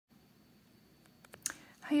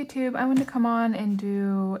Hi YouTube, I wanted to come on and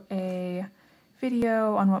do a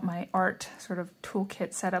video on what my art sort of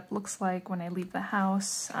toolkit setup looks like when I leave the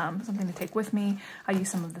house, something to take with me. I use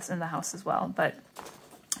some of this in the house as well, but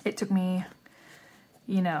it took me,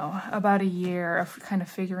 you know, about a year of kind of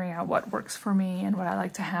figuring out what works for me and what I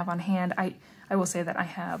like to have on hand. I will say that I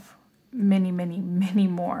have many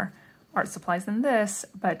more art supplies than this,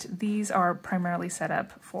 but these are primarily set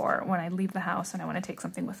up for when I leave the house and I want to take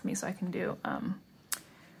something with me so I can do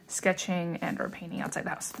sketching and or painting outside the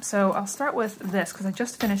house. So I'll start with this because I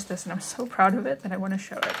just finished this and I'm so proud of it that I want to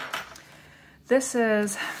show it. This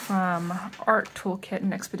is from Art Toolkit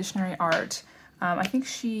and Expeditionary Art. I think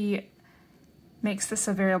she makes this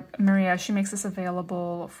Maria, she makes this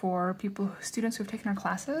available for students who have taken her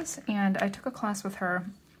classes, and I took a class with her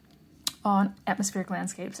on atmospheric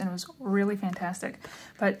landscapes and it was really fantastic.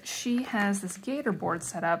 But she has this gator board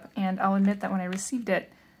set up, and I'll admit that when I received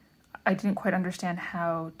it, I didn't quite understand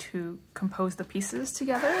how to compose the pieces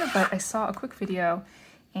together, but I saw a quick video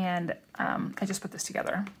and I just put this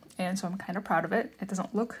together. And so I'm kind of proud of it. It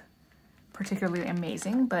doesn't look particularly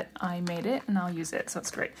amazing, but I made it and I'll use it, so it's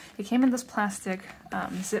great. It came in this plastic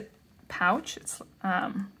zip pouch. It's I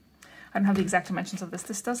don't have the exact dimensions of this.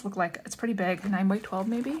 This does look like it's pretty big, 9 by 12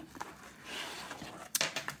 maybe.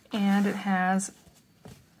 And it has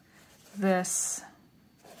this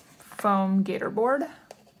foam gator board.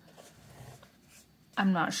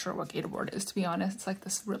 I'm not sure what gator board is, to be honest. It's like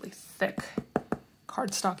this really thick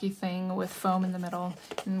cardstocky thing with foam in the middle,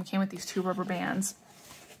 and it came with these 2 rubber bands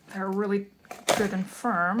that are really good and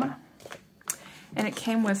firm. And it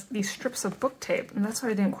came with these strips of book tape, and that's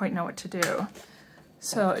what I didn't quite know what to do.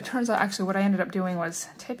 So it turns out actually what I ended up doing was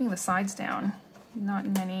taping the sides down, not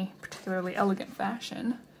in any particularly elegant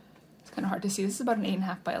fashion. It's kind of hard to see. This is about an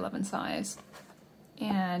 8.5 by 11 size.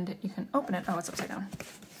 And you can open it. Oh, it's upside down.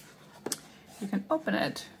 You can open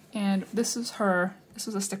it, and this was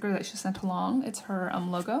a sticker that she sent along. It's her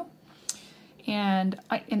logo. And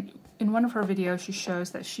in one of her videos, she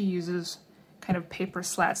shows that she uses kind of paper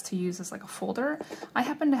slats to use as like a folder. I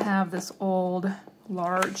happen to have this old,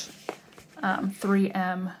 large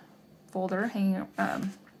 3M folder hanging,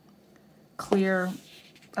 clear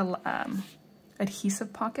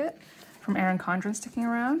adhesive pocket from Erin Condren sticking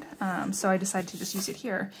around. So I decided to just use it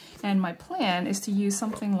here. And my plan is to use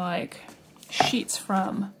something like sheets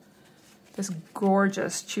from this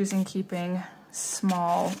gorgeous Choose and Keeping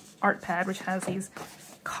small art pad, which has these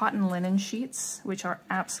cotton linen sheets, which are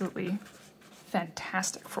absolutely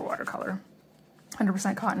fantastic for watercolor.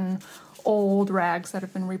 100% cotton, old rags that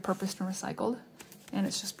have been repurposed and recycled, and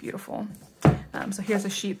it's just beautiful. So here's a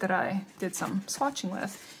sheet that I did some swatching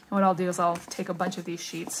with, and what I'll do is I'll take a bunch of these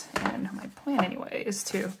sheets, and my plan anyway is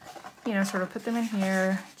to, you know, sort of put them in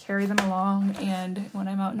here, carry them along, and when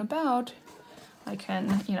I'm out and about, I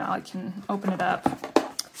can, you know, I can open it up,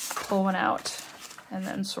 pull one out, and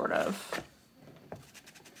then sort of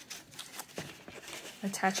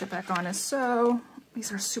attach it back on as so.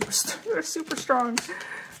 These are they're super strong.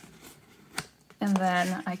 And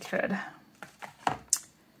then I could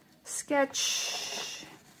sketch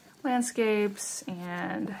landscapes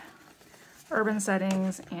and urban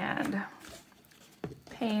settings and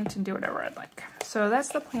paint and do whatever I'd like. So that's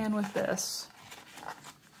the plan with this.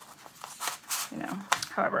 You know,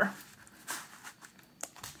 however,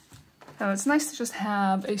 so it's nice to just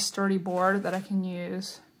have a sturdy board that I can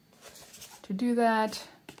use to do that.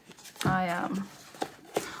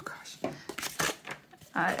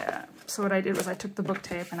 So what I did was I took the book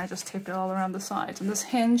tape and I just taped it all around the sides. And this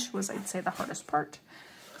hinge was, I'd say, the hardest part,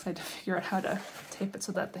 because I had to figure out how to tape it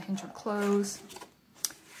so that the hinge would close.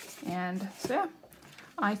 And so yeah,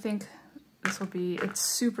 I think this will be, it's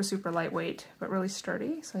super lightweight, but really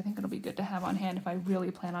sturdy. So I think it'll be good to have on hand if I really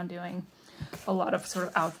plan on doing a lot of sort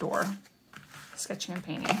of outdoor sketching and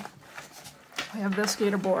painting. I have this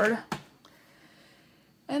gator board.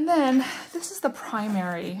 And then this is the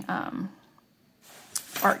primary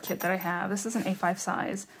art kit that I have. This is an A5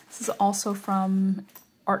 size. This is also from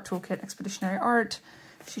Art Toolkit Expeditionary Art.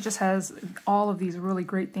 She just has all of these really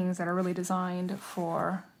great things that are really designed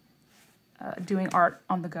for doing art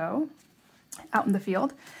on the go, out in the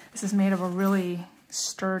field. This is made of a really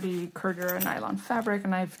sturdy Kurdura nylon fabric,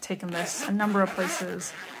 and I've taken this a number of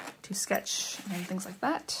places to sketch and things like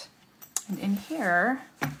that. And in here,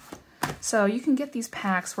 so you can get these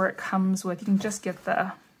packs where it comes with, you can just get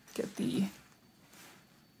the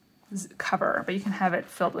cover, but you can have it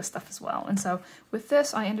filled with stuff as well. And so with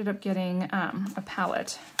this, I ended up getting a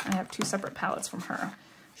palette. I have 2 separate palettes from her.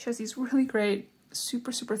 She has these really great,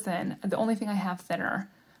 super thin. The only thing I have thinner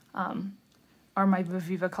are my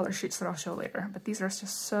Viviva color sheets that I'll show later. But these are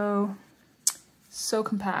just so So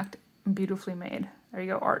compact and beautifully made. There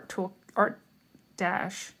you go,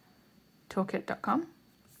 art-toolkit.com.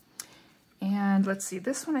 And let's see,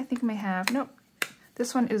 this one I think may have, nope.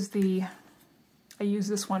 This one is I use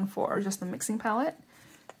this one for just the mixing palette.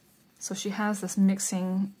 So she has this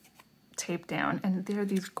mixing tape down, and they're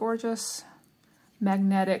these gorgeous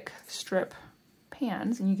magnetic strip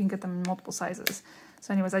pans, and you can get them in multiple sizes.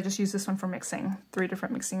 So anyways, I just use this one for mixing. 3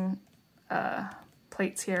 different mixing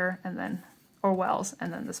plates here, and then, or wells,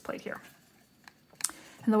 and then this plate here.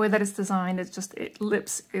 And the way that it's designed, it's just,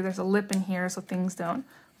 there's a lip in here so things don't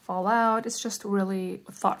fall out. It's just really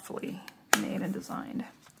thoughtfully made and designed.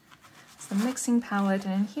 It's the mixing palette,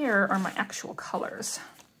 and in here are my actual colors.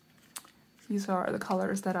 These are the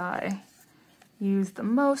colors that I use the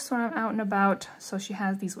most when I'm out and about. So she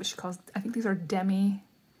has these, what she calls, I think these are demi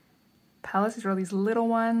palettes. These are these little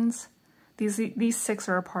ones. These 6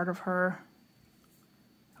 are a part of her,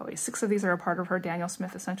 6 of these are a part of her Daniel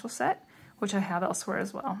Smith Essential set, which I have elsewhere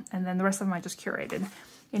as well. And then the rest of them I just curated.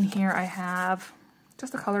 In here I have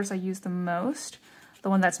just the colors I use the most. The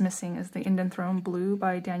one that's missing is the Indian Throne Blue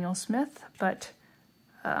by Daniel Smith, but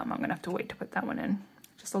I'm gonna have to wait to put that one in.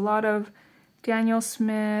 Just a lot of Daniel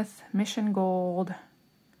Smith, Mission Gold.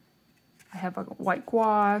 I have a white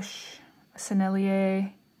gouache, a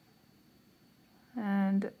Sennelier,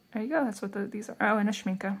 and there you go, that's what these are. Oh, and a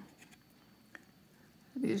Schminke.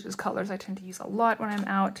 These are just colors I tend to use a lot when I'm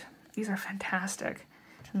out. These are fantastic.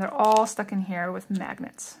 And they're all stuck in here with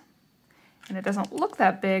magnets. And it doesn't look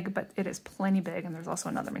that big, but it is plenty big, and there's also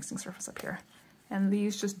another mixing surface up here. And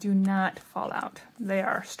these just do not fall out. They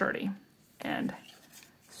are sturdy and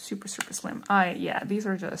super, super slim. Yeah, these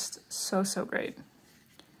are just so, so great.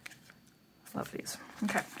 Love these.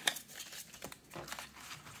 Okay.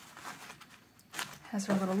 Has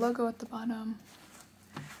her little logo at the bottom.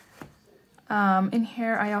 In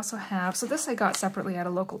here I also have, so this I got separately at a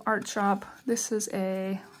local art shop. This is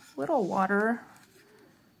a little water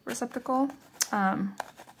receptacle.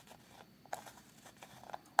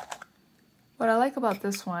 What I like about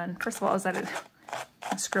this one, first of all, is that it,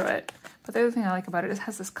 screw it. But the other thing I like about it is it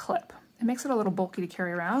has this clip. It makes it a little bulky to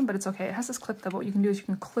carry around, but it's okay. It has this clip that what you can do is you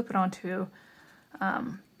can clip it onto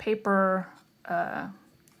paper,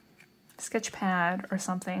 sketch pad or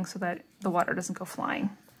something so that the water doesn't go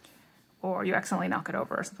flying or you accidentally knock it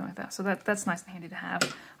over or something like that. So that's nice and handy to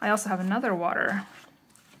have. I also have another water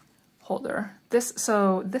holder. This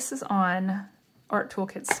is on Art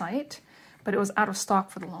Toolkit's site, but it was out of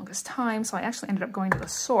stock for the longest time, so I actually ended up going to the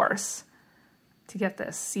source to get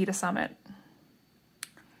this, Sea to Summit.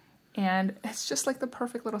 And it's just like the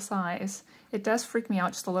perfect little size. It does freak me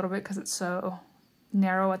out just a little bit because it's so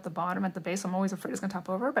narrow at the bottom, at the base. I'm always afraid it's gonna top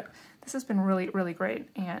over, but this has been really, really great.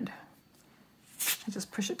 And I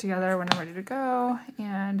just push it together when I'm ready to go,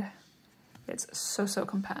 and it's so, so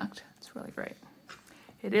compact. It's really great.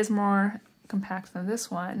 It is more compact than this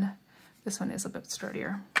one. This one is a bit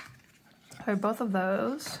sturdier. I have both of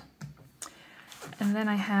those. And then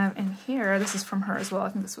I have in here, this is from her as well. I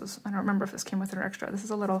think this was, I don't remember if this came with it or extra. This is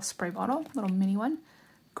a little spray bottle, little mini one.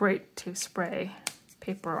 Great to spray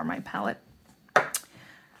paper or my palette.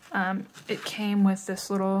 It came with this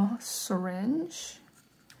little syringe.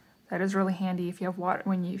 That is really handy if you have water,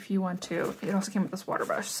 if you want to. It also came with this water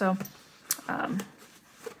brush. So I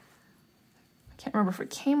can't remember if it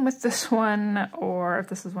came with this one or if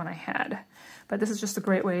this is one I had. But this is just a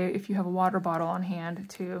great way if you have a water bottle on hand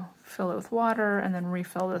to fill it with water and then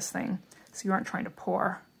refill this thing. So you aren't trying to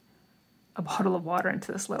pour a bottle of water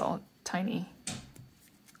into this little tiny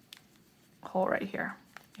hole right here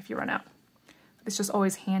if you run out. It's just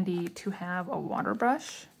always handy to have a water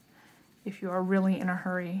brush if you are really in a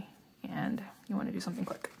hurry and you want to do something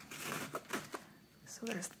quick. So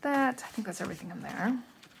there's that. I think that's everything in there.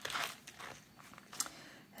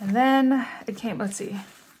 And then it came, let's see,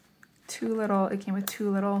 it came with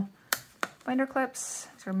 2 little binder clips.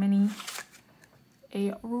 These are mini,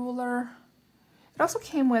 a ruler. It also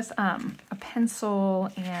came with a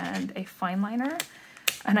pencil and a fine liner.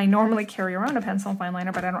 And I normally carry around a pencil and fine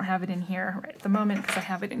liner, but I don't have it in here right at the moment because I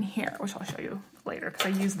have it in here, which I'll show you later because I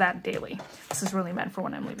use that daily. This is really meant for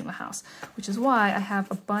when I'm leaving the house, which is why I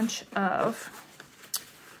have a bunch of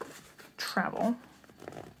travel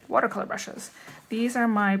watercolor brushes. These are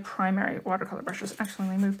my primary watercolor brushes. Actually,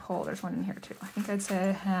 let me move pull. There's one in here too. I think I'd say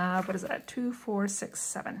I have, what is that? 2, 4, 6,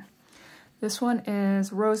 7. This one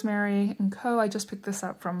is Rosemary & Co. I just picked this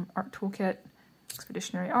up from Art Toolkit,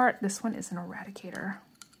 Expeditionary Art. This one is an eradicator.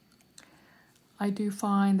 I do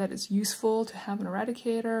find that it's useful to have an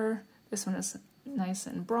eradicator. This one is nice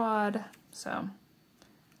and broad, so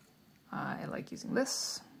I like using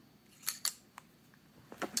this.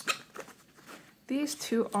 These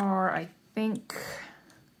two are, I think,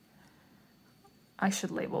 I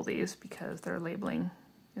should label these because their labeling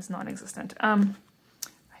is non-existent. I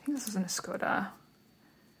think this is an Escoda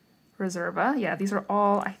Reserva. Yeah, these are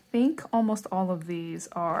all, I think almost all of these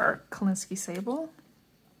are Kolinsky Sable.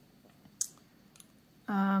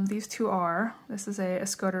 These two are, this is a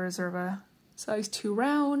Escoda Reserva size 2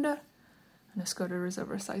 round, an Escoda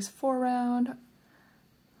Reserva size 4 round.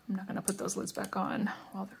 I'm not gonna put those lids back on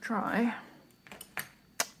while they're dry.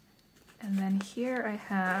 And then here I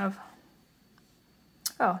have,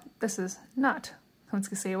 oh, this is not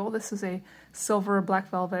Kolinsky Sable. This is a silver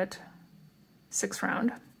black velvet 6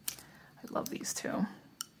 round. I love these two.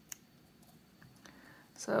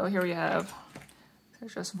 So here we have,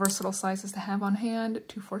 there's just versatile sizes to have on hand.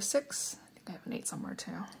 2, 4, 6. I think I have an 8 somewhere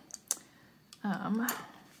too.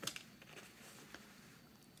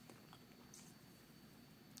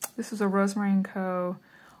 This is a Rosemary & Co.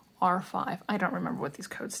 R5. I don't remember what these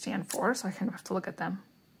codes stand for, so I kind of have to look at them.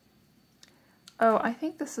 Oh, I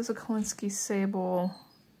think this is a Kolinsky Sable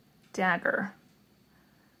dagger.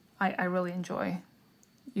 I really enjoy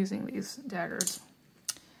using these daggers.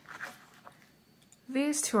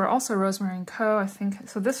 These two are also Rosemary & Co. I think,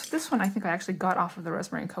 so this one I think I actually got off of the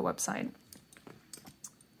Rosemary & Co. website.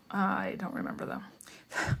 I don't remember though.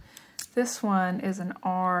 This one is an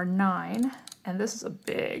R9, and this is a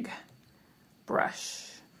big brush.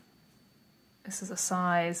 This is a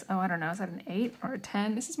size, oh, I don't know, is that an 8 or a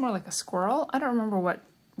 10? This is more like a squirrel. I don't remember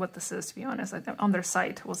what this is, to be honest. On their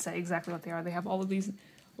site will say exactly what they are. They have all of these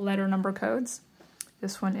letter number codes.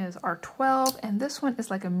 This one is R12, and this one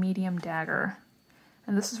is like a medium dagger.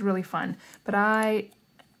 And this is really fun. But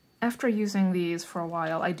after using these for a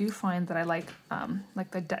while, I do find that I like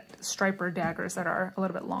the striper daggers that are a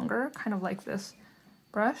little bit longer, kind of like this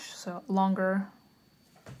brush, so longer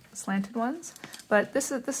slanted ones. But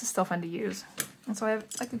this is still fun to use. And so I have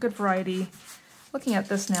like a good variety. Looking at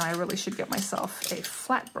this now, I really should get myself a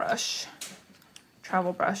flat brush,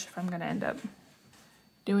 travel brush, if I'm gonna end up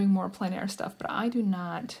doing more plein air stuff. But I do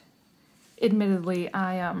not, admittedly,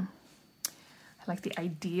 I like the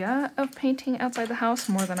idea of painting outside the house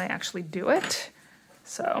more than I actually do it.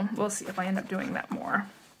 So we'll see if I end up doing that more.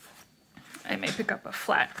 I may pick up a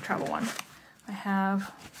flat travel one. I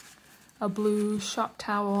have a blue shop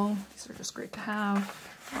towel. These are just great to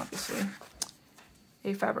have, obviously.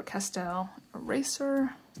 A Faber-Castell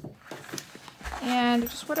eraser. And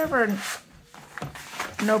just whatever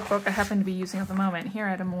notebook I happen to be using at the moment. Here I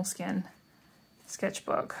had a Moleskine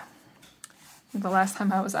sketchbook. The last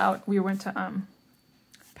time I was out, we went to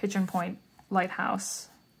Pigeon Point Lighthouse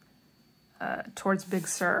towards Big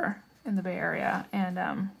Sur in the Bay Area, and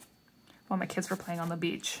while my kids were playing on the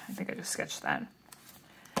beach, I think I just sketched that.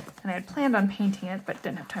 And I had planned on painting it, but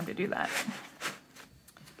didn't have time to do that.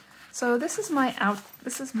 So this is my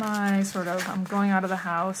sort of, I'm going out of the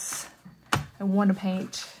house, I want to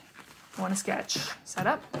paint, I want to sketch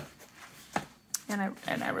setup.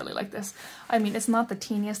 And I really like this. I mean, it's not the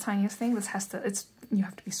teeniest, tiniest thing. This has to, you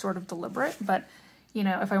have to be sort of deliberate, but you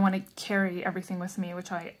know, if I want to carry everything with me,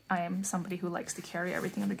 which I am somebody who likes to carry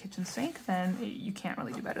everything in the kitchen sink, then you can't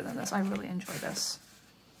really do better than this. I really enjoy this.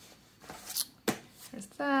 There's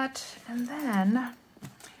that. And then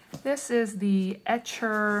this is the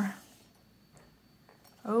Etcher,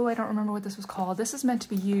 oh, I don't remember what this was called. This is meant to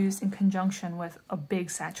be used in conjunction with a big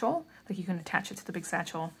satchel. Like you can attach it to the big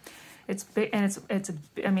satchel. It's big, and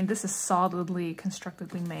I mean, this is solidly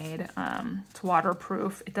constructively made. It's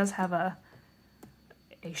waterproof. It does have a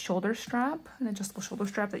shoulder strap, an adjustable shoulder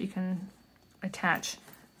strap that you can attach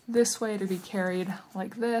this way to be carried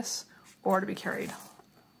like this, or to be carried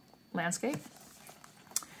landscape.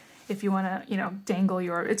 If you want to, you know, dangle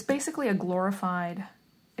your, it's basically a glorified,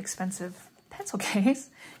 expensive pencil case,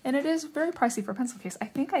 and it is very pricey for a pencil case. I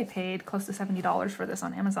think I paid close to $70 for this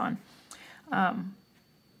on Amazon.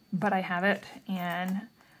 But I have it, and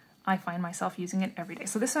I find myself using it every day.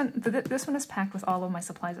 So this one is packed with all of my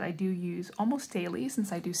supplies that I do use almost daily,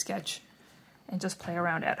 since I do sketch and just play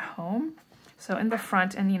around at home. So in the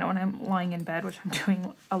front, and you know, when I'm lying in bed, which I'm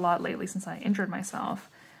doing a lot lately since I injured myself,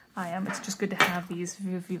 it's just good to have these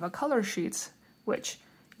Viva color sheets, which,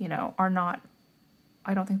 you know, are not,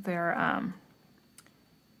 I don't think they're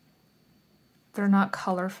not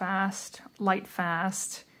color fast, light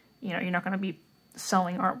fast. You know, you're not going to be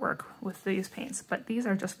selling artwork with these paints, but these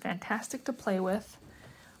are just fantastic to play with,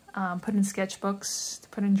 put in sketchbooks, to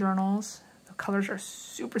put in journals. The colors are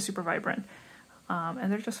super, super vibrant,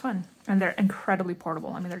 and they're just fun, and they're incredibly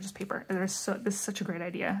portable. I mean, they're just paper. This is such a great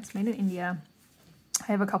idea. It's made in India.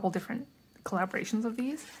 I have a couple different collaborations of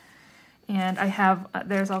these, and I have,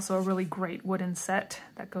 there's also a really great wooden set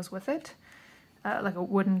that goes with it. like a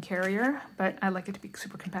wooden carrier, but I like it to be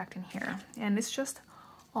super compact in here. And it's just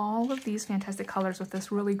all of these fantastic colors with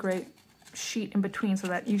this really great sheet in between, so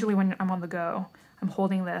that usually when I'm on the go, I'm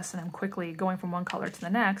holding this and I'm quickly going from one color to the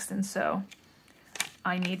next, and so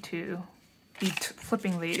I need to be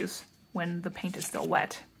flipping these when the paint is still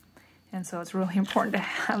wet. And so it's really important to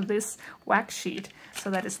have this wax sheet so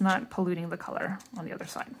that it's not polluting the color on the other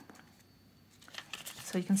side.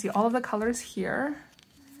 So you can see all of the colors here.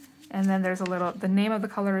 And then there's a little, the name of the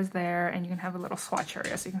color is there, and you can have a little swatch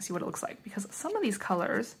area so you can see what it looks like. Because some of these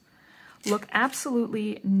colors look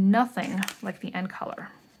absolutely nothing like the end color.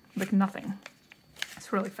 Like nothing.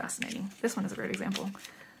 It's really fascinating. This one is a great example.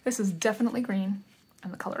 This is definitely green,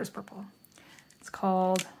 and the color is purple. It's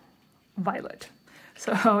called Violet.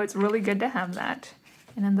 So it's really good to have that.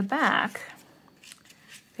 And in the back,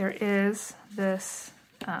 there is this,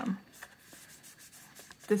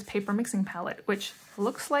 this paper mixing palette, which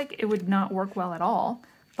looks like it would not work well at all,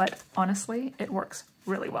 but honestly, it works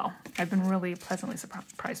really well. I've been really pleasantly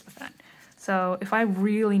surprised with that. So if I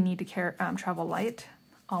really need to travel light,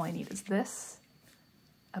 all I need is this,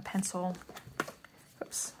 a pencil,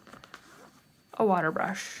 oops, a water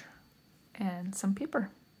brush, and some paper.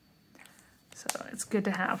 So it's good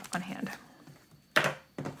to have on hand.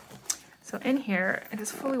 So in here, it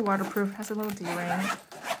is fully waterproof, has a little D-ring.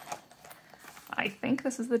 I think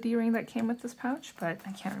this is the D-ring that came with this pouch, but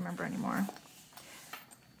I can't remember anymore.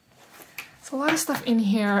 So a lot of stuff in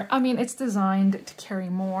here. I mean, it's designed to carry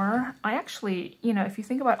more. I actually, you know, if you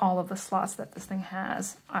think about all of the slots that this thing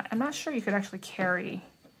has, I'm not sure you could actually carry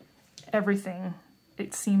everything.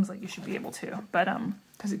 It seems like you should be able to, but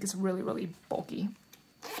because it gets really, really bulky.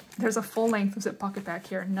 There's a full-length zip pocket back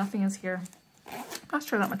here. Nothing is here. Not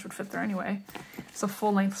sure that much would fit there anyway. It's a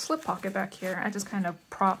full-length slip pocket back here. I just kind of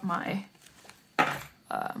prop my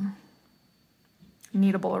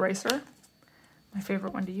kneadable eraser, my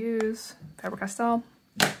favorite one to use, Faber-Castell.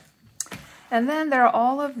 And then there are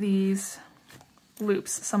all of these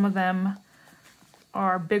loops. Some of them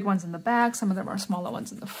are big ones in the back, some of them are smaller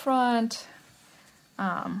ones in the front.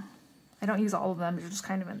 I don't use all of them, they're just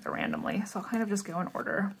kind of in there randomly, so I'll kind of just go in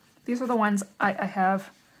order. These are the ones I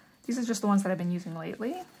have, these are just the ones that I've been using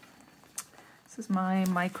lately. This is my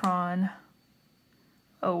Micron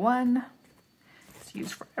 01. It's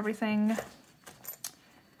used for everything.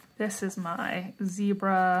 This is my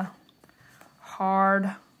Zebra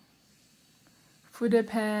Hard Fude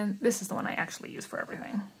pen. This is the one I actually use for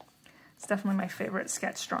everything. It's definitely my favorite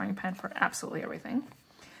sketch drawing pen for absolutely everything.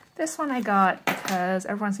 This one I got because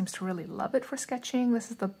everyone seems to really love it for sketching.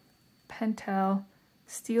 This is the Pentel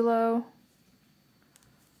Stilo.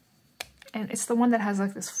 And it's the one that has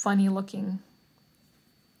like this funny looking,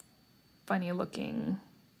 I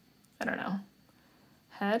don't know,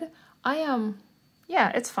 head. Yeah,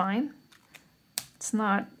 it's fine. It's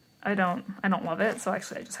not, I don't love it, so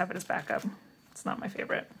actually I just have it as backup. It's not my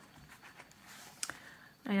favorite.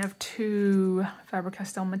 I have two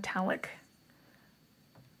Faber-Castell metallic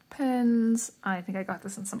pens. I think I got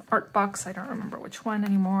this in some art box. I don't remember which one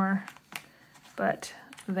anymore, but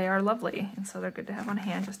they are lovely, and so they're good to have on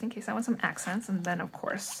hand just in case I want some accents. And then, of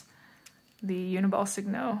course, the Uniball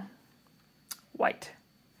Signo white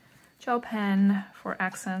gel pen for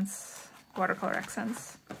accents, watercolor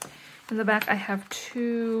accents. In the back, I have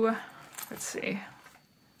two, let's see.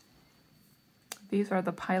 These are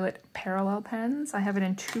the Pilot Parallel pens. I have it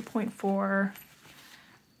in 2.4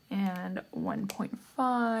 and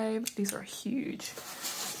 1.5. These are huge.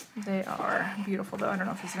 They are beautiful though. I don't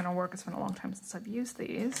know if this is gonna work. It's been a long time since I've used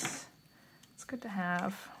these. It's good to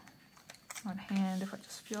have on hand if I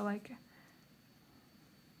just feel like it.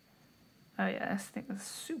 Oh yeah, this thing is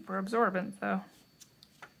super absorbent though.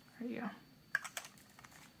 There you go.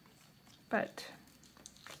 But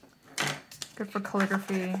good for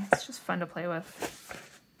calligraphy. It's just fun to play with.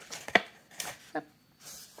 Yep.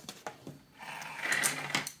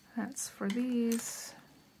 That's for these.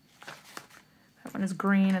 That one is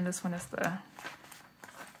green and this one is the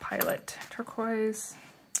Pilot turquoise.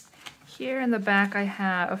 Here in the back I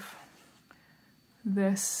have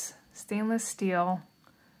this stainless steel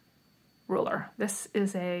ruler. This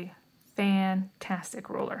is a fantastic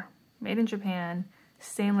ruler. Made in Japan,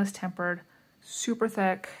 stainless tempered, super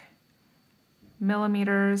thick,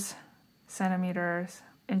 millimeters, centimeters,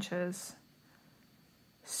 inches.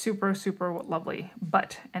 Super, super lovely,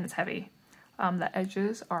 and it's heavy. The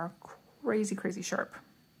edges are crazy sharp.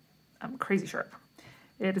 Crazy sharp.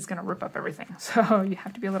 It is gonna rip up everything, so you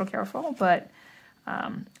have to be a little careful, but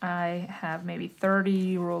I have maybe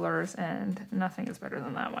 30 rulers and nothing is better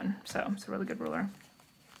than that one, so it's a really good ruler.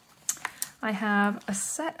 I have a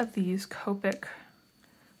set of these Copic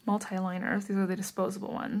multi-liners. These are the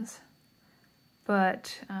disposable ones.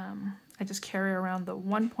 But I just carry around the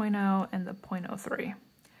 1.0 and the 0.03.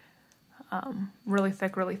 Really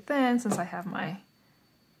thick, really thin, since I have my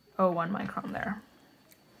 0.1 micron there.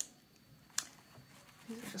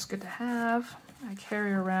 These are just good to have. I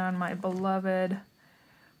carry around my beloved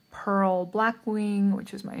Pearl Blackwing,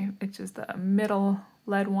 which is the middle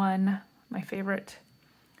lead one, my favorite.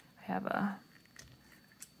 I have a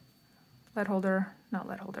lead holder, not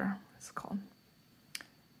lead holder, what's it called?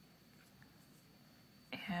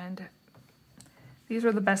 And these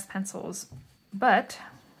are the best pencils, but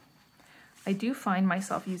I do find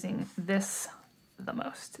myself using this the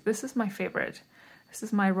most. This is my favorite. This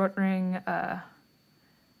is my Rotring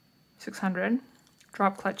 600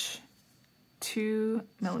 drop clutch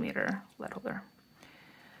 2mm lead holder.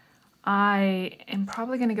 I am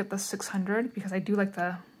probably going to get the 600 because I do like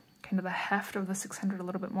the kind of the heft of the 600 a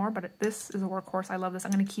little bit more, but this is a workhorse. I love this.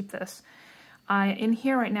 I'm going to keep this. In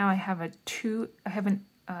here right now I have a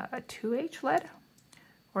 2H lead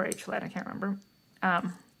or H lead, I can't remember.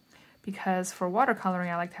 Because for watercoloring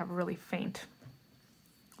I like to have really faint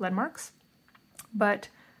lead marks, but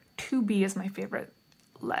 2B is my favorite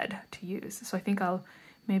lead to use. So I think I'll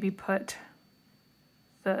maybe put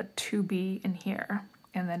the 2B in here,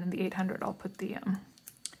 and then in the 800 I'll put the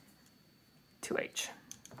 2H.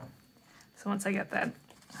 So once I get that,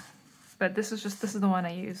 but this is the one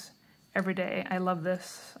I use every day. I love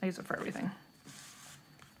this. I use it for everything.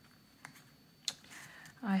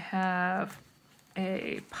 I have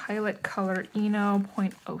a Pilot Color Eno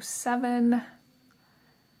 0.07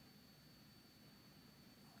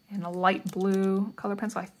 and a light blue color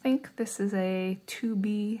pencil. I think this is a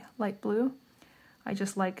 2B light blue. I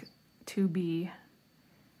just like 2B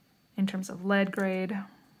in terms of lead grade.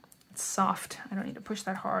 It's soft. I don't need to push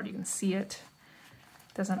that hard. You can see it.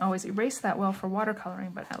 Doesn't always erase that well for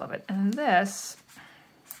watercoloring, but I love it. And this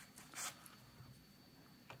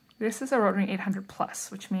is a Rotring 800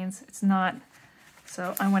 Plus, which means it's not,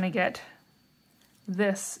 so I want to get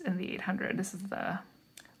this in the 800. This is the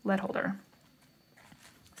lead holder.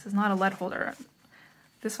 This is not a lead holder.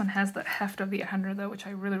 This one has the heft of the 800 though, which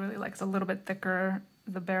I really, really like. It's a little bit thicker.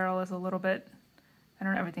 The barrel is a little bit, I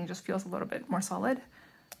don't know, everything just feels a little bit more solid.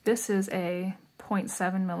 This is a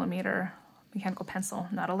 0.7mm mechanical pencil,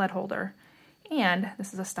 not a lead holder. And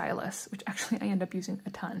this is a stylus, which actually I end up using a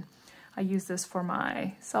ton. I use this for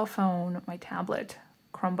my cell phone, my tablet,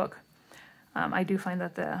 Chromebook. I do find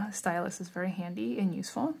that the stylus is very handy and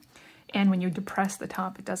useful. And when you depress the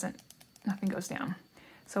top, nothing goes down.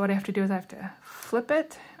 So what I have to do is I have to flip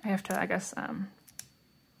it. I have to, I guess,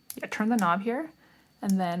 turn the knob here,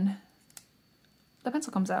 and then the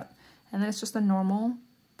pencil comes out. And then it's just a normal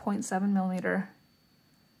 0.7mm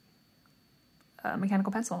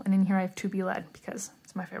mechanical pencil. And in here I have 2B lead because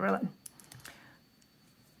it's my favorite lead.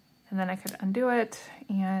 And then I could undo it,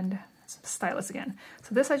 and some stylus again.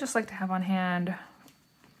 So this I just like to have on hand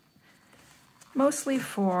mostly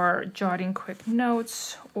for jotting quick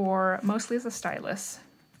notes, or mostly as a stylus.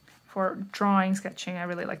 For drawing, sketching, I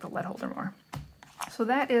really like the lead holder more. So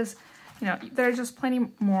that is, there's just plenty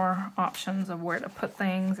more options of where to put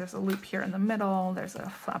things. There's a loop here in the middle, there's a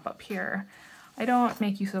flap up here. I don't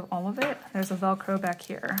make use of all of it. There's a Velcro back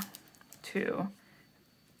here to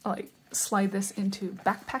like slide this into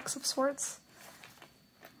backpacks of sorts.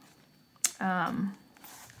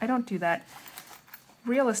 I don't do that.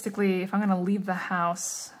 Realistically, if I'm gonna leave the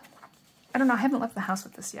house, I don't know, I haven't left the house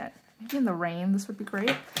with this yet. Maybe in the rain, this would be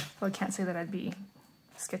great. Well, I can't say that I'd be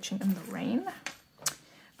sketching in the rain,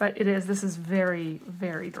 but this is very,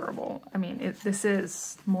 very durable. I mean, this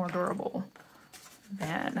is more durable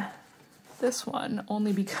than this one,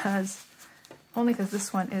 only because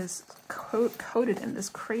this one is coated in this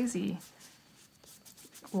crazy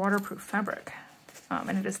waterproof fabric,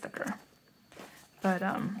 and it is thicker. But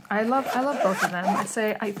I love both of them.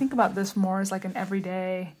 I think about this more as like an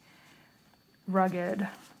everyday, rugged,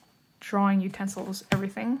 drawing utensils,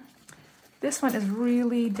 everything. This one is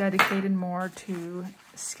really dedicated more to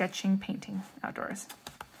sketching, painting outdoors.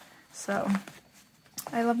 So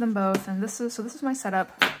I love them both, and this is my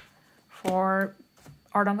setup for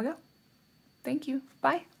art on the go. Thank you.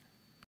 Bye.